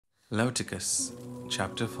Leviticus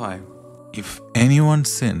chapter 5. If anyone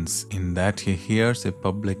sins in that he hears a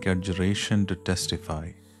public adjuration to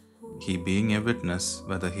testify, he being a witness,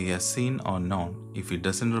 whether he has seen or known, if he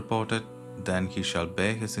doesn't report it, then he shall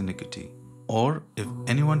bear his iniquity. Or if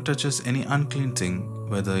anyone touches any unclean thing,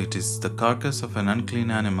 whether it is the carcass of an unclean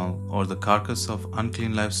animal, or the carcass of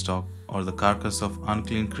unclean livestock, or the carcass of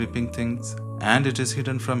unclean creeping things, and it is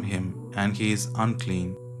hidden from him, and he is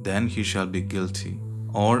unclean, then he shall be guilty.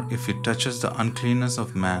 Or if he touches the uncleanness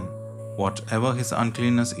of man, whatever his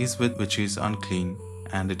uncleanness is with which he is unclean,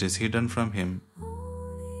 and it is hidden from him,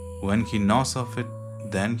 when he knows of it,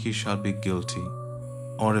 then he shall be guilty.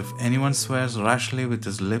 Or if anyone swears rashly with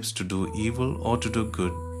his lips to do evil or to do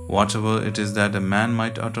good, whatever it is that a man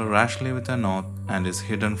might utter rashly with an oath, and is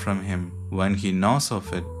hidden from him, when he knows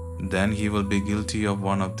of it, then he will be guilty of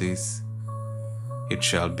one of these. It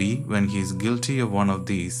shall be, when he is guilty of one of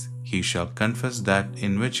these, he shall confess that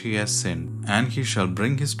in which he has sinned, and he shall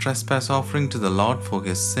bring his trespass offering to the Lord for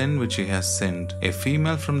his sin which he has sinned, a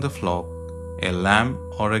female from the flock, a lamb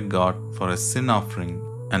or a goat for a sin offering,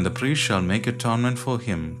 and the priest shall make atonement for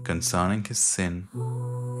him concerning his sin.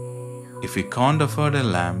 If he can't afford a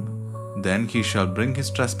lamb, then he shall bring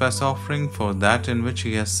his trespass offering for that in which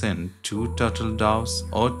he has sinned, 2 turtle doves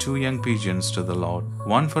or 2 young pigeons to the Lord,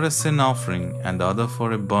 one for a sin offering and the other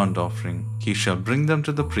for a burnt offering. He shall bring them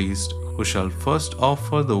to the priest, who shall first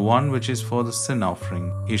offer the one which is for the sin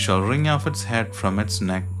offering. He shall wring off its head from its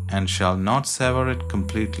neck, and shall not sever it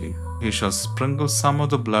completely. He shall sprinkle some of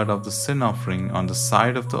the blood of the sin offering on the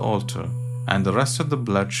side of the altar, and the rest of the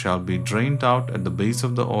blood shall be drained out at the base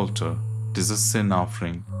of the altar. It is a sin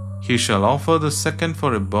offering. He shall offer the second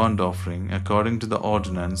for a burnt offering, according to the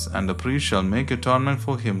ordinance, and the priest shall make atonement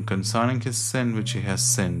for him concerning his sin which he has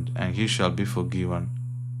sinned, and he shall be forgiven.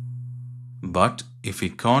 But if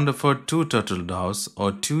he can't afford 2 turtle doves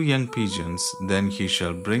or 2 young pigeons, then he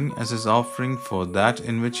shall bring as his offering for that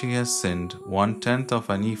in which he has sinned 1/10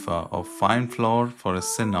 of an ephah of fine flour for a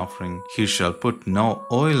sin offering. He shall put no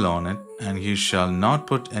oil on it, and he shall not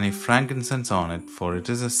put any frankincense on it, for it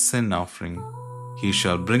is a sin offering. He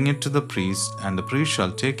shall bring it to the priest, and the priest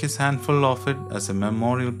shall take his handful of it as a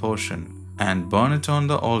memorial portion, and burn it on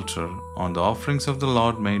the altar, on the offerings of the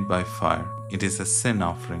Lord made by fire. It is a sin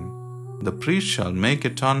offering. The priest shall make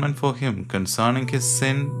atonement for him concerning his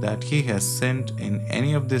sin that he has sinned in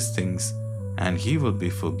any of these things, and he will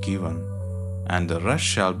be forgiven. And the rest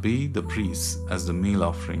shall be the priest's as the meal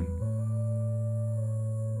offering.